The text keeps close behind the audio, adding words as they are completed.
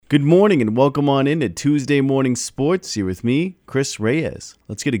Good morning and welcome on into Tuesday Morning Sports. Here with me, Chris Reyes.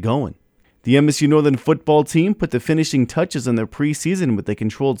 Let's get it going. The MSU Northern football team put the finishing touches on their preseason with a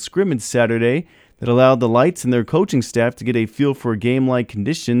controlled scrimmage Saturday that allowed the Lights and their coaching staff to get a feel for game-like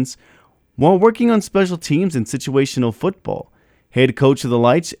conditions while working on special teams and situational football. Head coach of the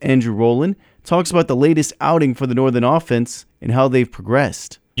Lights, Andrew Rowland, talks about the latest outing for the Northern offense and how they've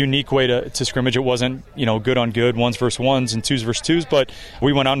progressed. Unique way to scrimmage. It wasn't, good on good, ones versus ones and twos versus twos, but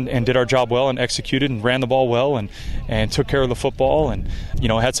we went out and did our job well and executed and ran the ball well and took care of the football and,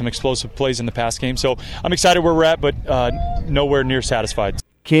 had some explosive plays in the pass game. So I'm excited where we're at, but nowhere near satisfied.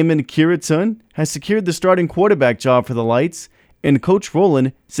 Kamen Kiritsun has secured the starting quarterback job for the Lights, and Coach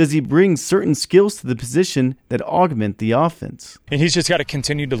Rowland says he brings certain skills to the position that augment the offense. And he's just got to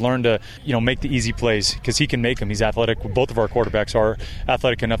continue to learn to, make the easy plays because he can make them. He's athletic. Both of our quarterbacks are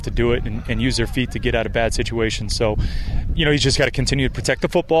athletic enough to do it and use their feet to get out of bad situations. So, he's just got to continue to protect the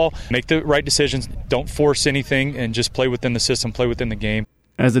football, make the right decisions, don't force anything, and just play within the system, play within the game.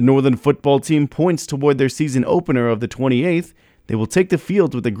 As the Northern football team points toward their season opener of the 28th, they will take the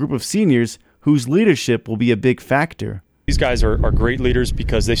field with a group of seniors whose leadership will be a big factor. These guys are great leaders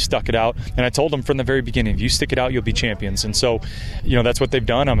because they stuck it out. And I told them from the very beginning, if you stick it out, you'll be champions. And so, that's what they've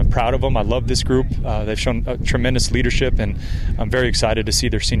done. I'm proud of them. I love this group. They've shown tremendous leadership, and I'm very excited to see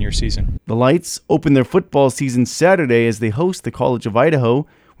their senior season. The Lights open their football season Saturday as they host the College of Idaho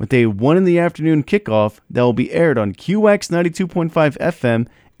with a 1 p.m. kickoff that will be aired on QX 92.5 FM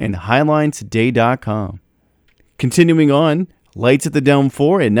and HighlineToday.com. Continuing on, Lights at the Down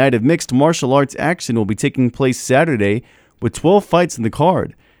 4, a night of mixed martial arts action, will be taking place Saturday with 12 fights in the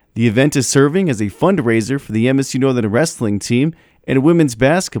card. The event is serving as a fundraiser for the MSU Northern wrestling team and women's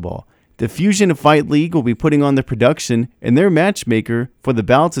basketball. The Fusion Fight League will be putting on the production, and their matchmaker for the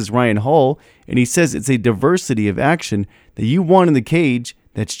bouts is Ryan Hall, and he says it's a diversity of action that you want in the cage.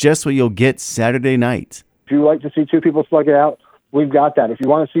 That's just what you'll get Saturday night. If you like to see two people slug it out, we've got that. If you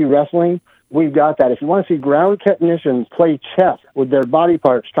want to see wrestling, we've got that. If you want to see ground technicians play chess with their body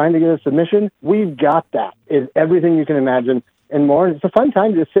parts trying to get a submission, we've got that. It's everything you can imagine and more. It's a fun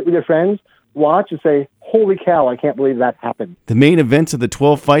time to just sit with your friends, watch, and say, holy cow, I can't believe that happened. The main events of the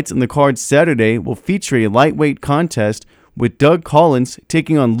 12 fights in the card Saturday will feature a lightweight contest with Doug Collins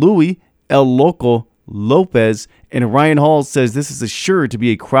taking on Louis El Loco Lopez, and Ryan Hall says this is sure to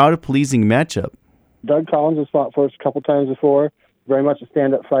be a crowd-pleasing matchup. Doug Collins has fought for us a couple times before, very much a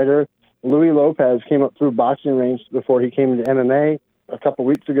stand-up fighter. Louis Lopez came up through boxing range before he came into MMA. A couple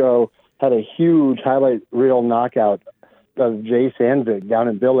weeks ago, had a huge highlight reel knockout of Jay Sandvig down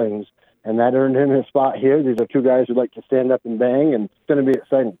in Billings, and that earned him his spot here. These are two guys who like to stand up and bang, and it's going to be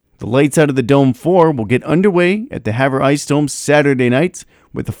exciting. The Lights out of the Dome 4 will get underway at the Havre Ice Dome Saturday night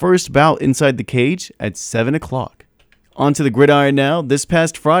with the first bout inside the cage at 7 o'clock. On to the gridiron now. This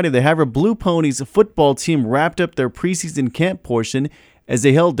past Friday, the Havre Blue Ponies football team wrapped up their preseason camp portion as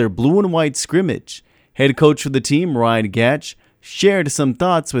they held their blue and white scrimmage. Head coach for the team, Ryan Gatch, shared some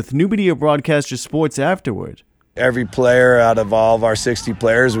thoughts with New Media Broadcaster Sports afterward. Every player out of all of our 60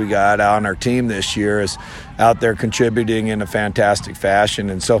 players we got on our team this year is out there contributing in a fantastic fashion.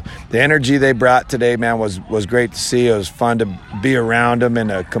 And so the energy they brought today, man, was great to see. It was fun to be around them in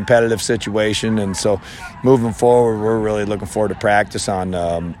a competitive situation. And so moving forward, we're really looking forward to practice on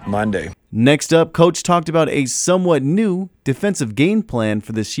Monday. Next up, Coach talked about a somewhat new defensive game plan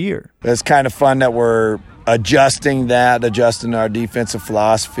for this year. It's kind of fun that we're adjusting our defensive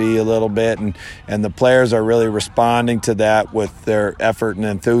philosophy a little bit, and the players are really responding to that with their effort and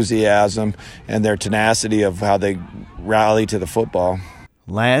enthusiasm and their tenacity of how they rally to the football.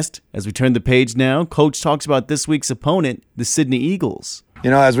 Last, as we turn the page now, Coach talks about this week's opponent, the Sydney Eagles.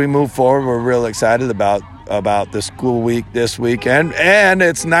 As we move forward, we're real excited about the school week this week. And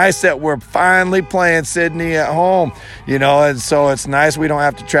it's nice that we're finally playing Sydney at home, and so it's nice we don't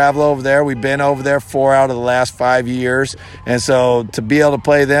have to travel over there. We've been over there 4 out of the last 5 years. And so to be able to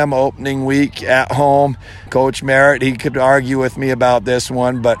play them opening week at home, Coach Merritt, he could argue with me about this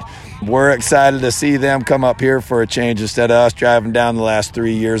one, but we're excited to see them come up here for a change instead of us driving down the last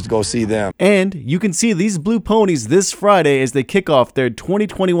 3 years to go see them. And you can see these Blue Ponies this Friday as they kick off their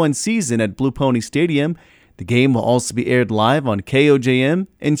 2021 season at Blue Pony Stadium. The game will also be aired live on KOJM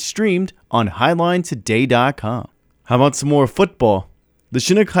and streamed on HighlineToday.com. How about some more football? The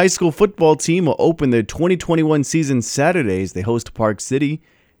Chinook High School football team will open their 2021 season Saturday as they host Park City.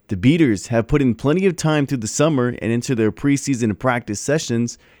 The Beaters have put in plenty of time through the summer and into their preseason practice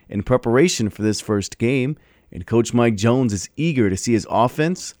sessions in preparation for this first game, and Coach Mike Jones is eager to see his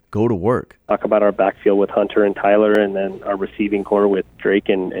offense go to work. Talk about our backfield with Hunter and Tyler, and then our receiving core with Drake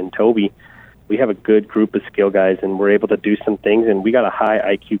and Toby. We have a good group of skill guys, and we're able to do some things, and we got a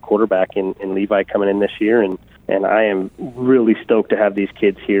high IQ quarterback in Levi coming in this year, and I am really stoked to have these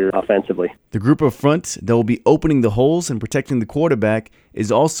kids here offensively. The group up front that will be opening the holes and protecting the quarterback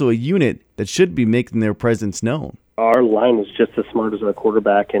is also a unit that should be making their presence known. Our line is just as smart as our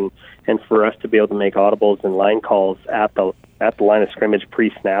quarterback, and for us to be able to make audibles and line calls at the line of scrimmage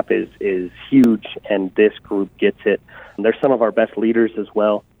pre-snap is huge, and this group gets it. And they're some of our best leaders as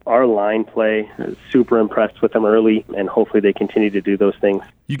well. Our line play is super impressed with them early, and hopefully they continue to do those things.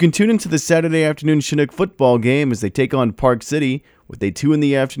 You can tune into the Saturday afternoon Chinook football game as they take on Park City with a 2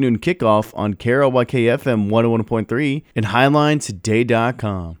 p.m. kickoff on KRLYK FM 101.3 and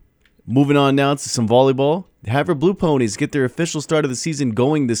HighlineToday.com. Moving on now to some volleyball. The Havre Blue Ponies get their official start of the season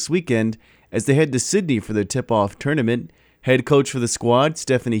going this weekend as they head to Sydney for their tip-off tournament. Head coach for the squad,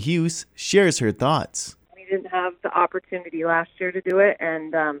 Stephanie Hughes, shares her thoughts. Didn't have the opportunity last year to do it,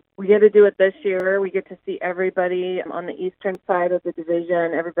 and we get to do it this year. We get to see everybody on the eastern side of the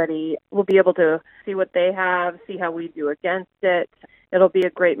division. Everybody will be able to see what they have, see how we do against it. It'll be a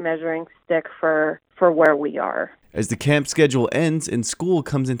great measuring stick for where we are. As the camp schedule ends and school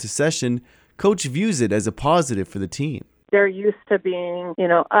comes into session, Coach views it as a positive for the team. They're used to being,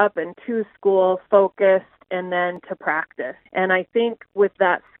 up and to school, focused, and then to practice. And I think with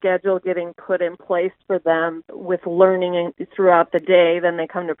that schedule getting put in place for them with learning throughout the day, then they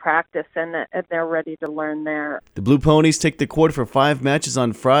come to practice and they're ready to learn there. The Blue Ponies take the court for 5 matches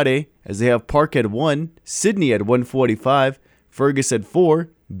on Friday as they have Park at 1, Sydney at 1:45, Fergus at 4,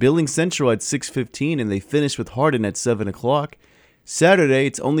 Billings Central at 6:15, and they finish with Hardin at 7 o'clock. Saturday,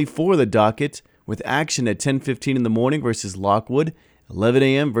 it's only 4 of the docket with action at 10:15 in the morning versus Lockwood, 11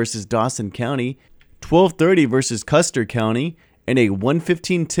 a.m. versus Dawson County, 12:30 versus Custer County, and a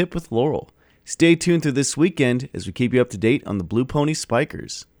 1:15 tip with Laurel. Stay tuned through this weekend as we keep you up to date on the Blue Pony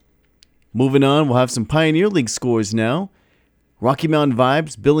Spikers. Moving on, we'll have some Pioneer League scores now. Rocky Mountain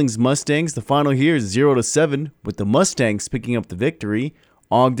Vibes, Billings Mustangs. The final here is 0-7 with the Mustangs picking up the victory.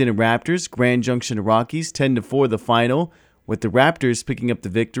 Ogden Raptors, Grand Junction Rockies, 10-4 the final with the Raptors picking up the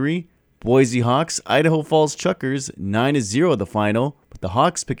victory. Boise Hawks, Idaho Falls Chuckers, 9-0 the final with the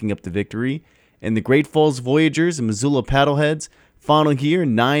Hawks picking up the victory. And the Great Falls Voyagers and Missoula Paddleheads, final here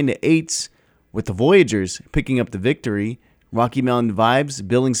 9-8 with the Voyagers picking up the victory. Rocky Mountain Vibes,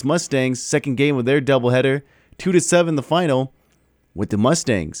 Billings Mustangs, second game of their doubleheader, 2-7 the final with the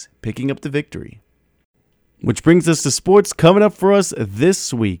Mustangs picking up the victory. Which brings us to sports coming up for us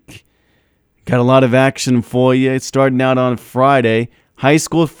this week. Got a lot of action for you. It's starting out on Friday. High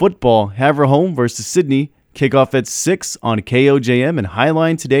school football, Havre home versus Sydney, kickoff at 6 on KOJM and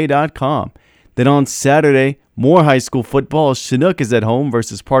HighlineToday.com. Then on Saturday, more high school football. Chinook is at home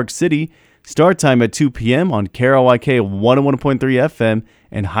versus Park City. Start time at 2 p.m. on KRLYK 101.3 FM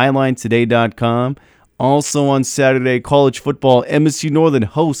and HighlineToday.com. Also on Saturday, college football. MSU Northern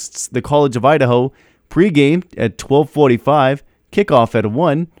hosts the College of Idaho. Pregame at 12:45. Kickoff at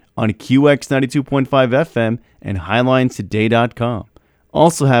 1 on QX 92.5 FM and HighlineToday.com.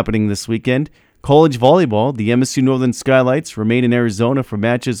 Also happening this weekend, college volleyball. The MSU Northern Skylights remain in Arizona for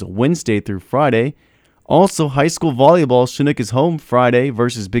matches Wednesday through Friday. Also, high school volleyball. Chinook is home Friday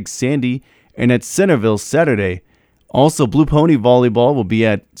versus Big Sandy and at Centerville Saturday. Also, Blue Pony volleyball will be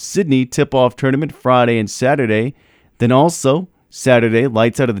at Sydney tip-off tournament Friday and Saturday. Then also, Saturday,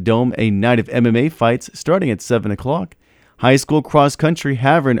 Lights Out of the Dome, a night of MMA fights starting at 7 o'clock. High school cross-country,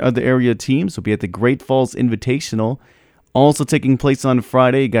 Havre and other area teams will be at the Great Falls Invitational. Also taking place on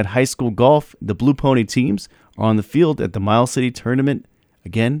Friday, you got high school golf. The Blue Pony teams are on the field at the Miles City Tournament.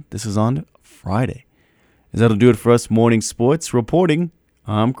 Again, this is on Friday. That'll do it for us morning sports. Reporting,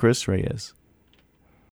 I'm Chris Reyes.